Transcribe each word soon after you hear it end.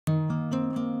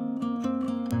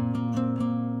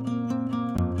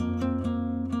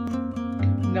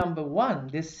1,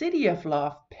 the City of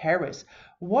Love, Paris.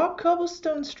 Walk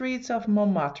cobblestone streets of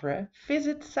Montmartre,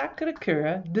 visit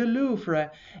Sacré-Cœur, the Louvre,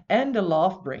 and the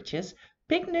Love Bridges,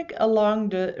 picnic along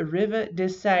the River de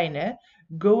Seine,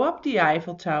 go up the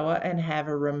Eiffel Tower and have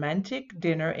a romantic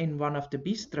dinner in one of the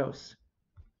bistros.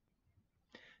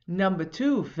 Number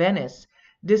 2, Venice.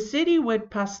 The city with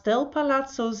pastel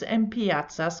palazzos and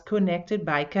piazzas connected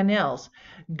by canals.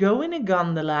 Go in a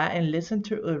gondola and listen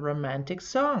to a romantic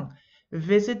song.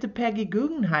 Visit the Peggy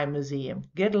Guggenheim Museum.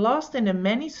 Get lost in the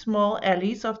many small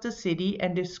alleys of the city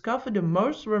and discover the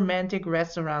most romantic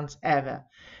restaurants ever.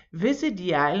 Visit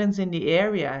the islands in the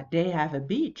area. They have a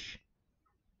beach.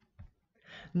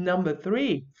 Number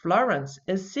 3, Florence,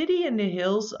 a city in the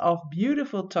hills of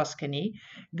beautiful Tuscany.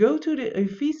 Go to the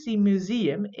Uffizi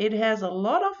Museum. It has a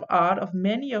lot of art of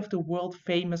many of the world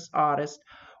famous artists.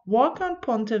 Walk on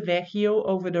Ponte Vecchio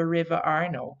over the River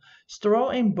Arno.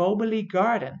 Stroll in Boboli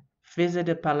Garden. Visit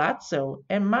the Palazzo.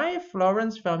 Admire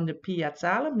Florence from the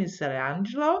Piazzale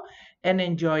Michelangelo and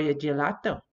enjoy a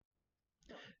gelato.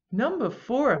 Number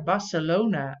 4,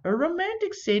 Barcelona, a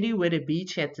romantic city with a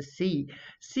beach at the sea.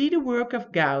 See the work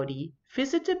of Gaudi,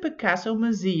 visit the Picasso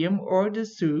Museum or the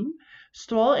Zoo,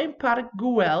 stroll in Park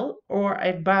Güell or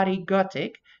at Barri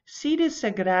Gothic, see the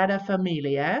Sagrada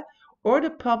Familia or the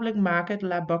public market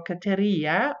La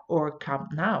Bocateria or Camp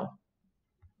Nou.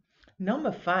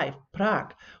 Number 5,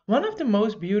 Prague, one of the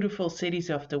most beautiful cities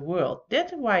of the world.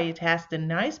 That's why it has the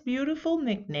nice beautiful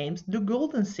nicknames the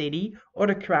Golden City or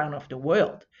the Crown of the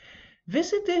World.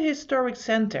 Visit the historic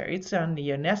center, it's on the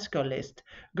UNESCO list.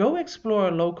 Go explore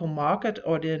a local market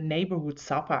or the neighborhood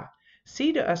supper.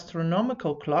 See the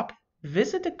astronomical clock,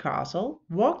 visit the castle,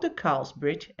 walk the Carl's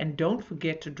Bridge, and don't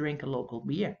forget to drink a local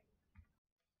beer.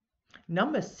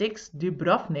 Number 6,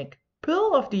 Dubrovnik,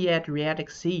 pearl of the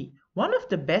Adriatic Sea. One of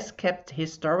the best kept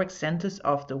historic centers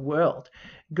of the world.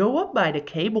 Go up by the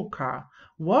cable car,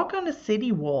 walk on the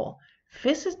city wall,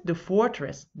 visit the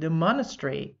fortress, the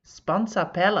monastery,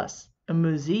 Spansa Palace, a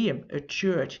museum, a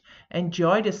church,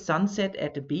 enjoy the sunset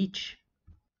at the beach.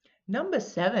 Number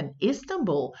 7,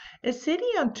 Istanbul, a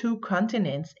city on 2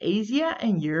 continents, Asia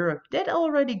and Europe. That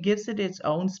already gives it its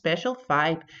own special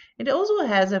vibe. It also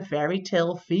has a fairy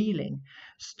tale feeling.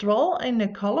 Stroll in a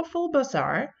colorful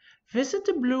bazaar, visit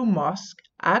the Blue Mosque,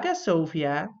 Hagia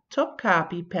Sophia,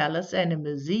 Topkapi Palace and a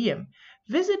museum.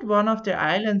 Visit one of the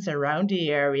islands around the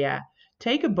area.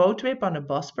 Take a boat trip on the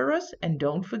Bosphorus and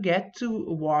don't forget to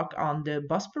walk on the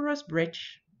Bosphorus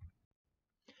Bridge.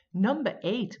 Number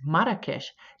 8,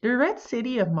 Marrakesh, the red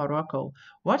city of Morocco.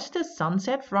 Watch the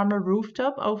sunset from a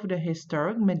rooftop over the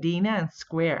historic Medina and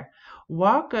Square.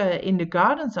 Walk in the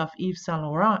gardens of Yves Saint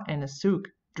Laurent and a souk.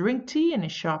 Drink tea in a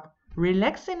shop.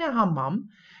 Relax in a hammam.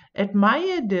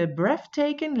 Admire the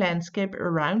breathtaking landscape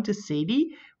around the city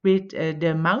with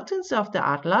the mountains of the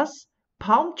Atlas,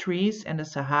 palm trees and the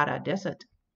Sahara Desert.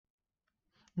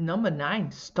 Number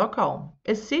 9, Stockholm,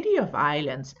 a city of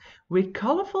islands with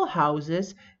colorful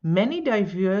houses, many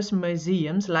diverse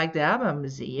museums like the ABBA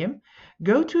Museum.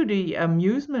 Go to the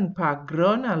amusement park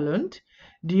Gröna Lund,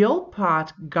 the old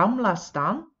park Gamla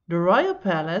Stan, the Royal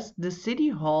Palace, the City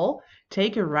Hall.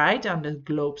 Take a ride on the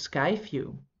Globe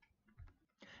Skyview.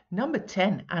 Number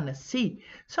 10, Annecy.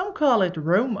 Some call it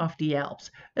Rome of the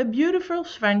Alps. A beautiful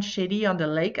French city on the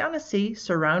Lake Annecy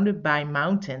surrounded by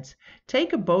mountains.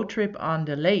 Take a boat trip on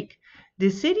the lake. The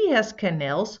city has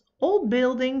canals, old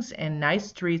buildings and nice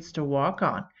streets to walk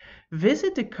on.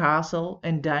 Visit the castle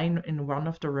and dine in one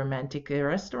of the romantic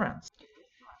restaurants.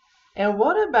 And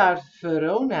what about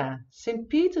Verona, St.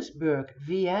 Petersburg,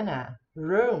 Vienna,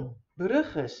 Rome,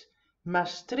 Bruges,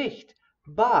 Maastricht,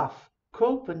 Bath,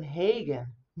 Copenhagen,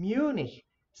 Munich,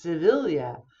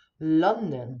 Sevilla,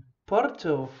 London,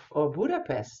 Porto or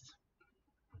Budapest?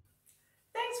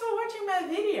 Thanks for watching my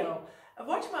video.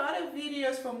 Watch my other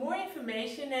videos for more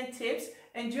information and tips.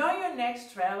 Enjoy your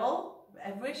next travel.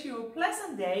 I wish you a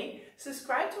pleasant day.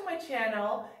 Subscribe to my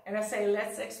channel and I say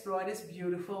let's explore this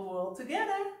beautiful world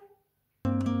together.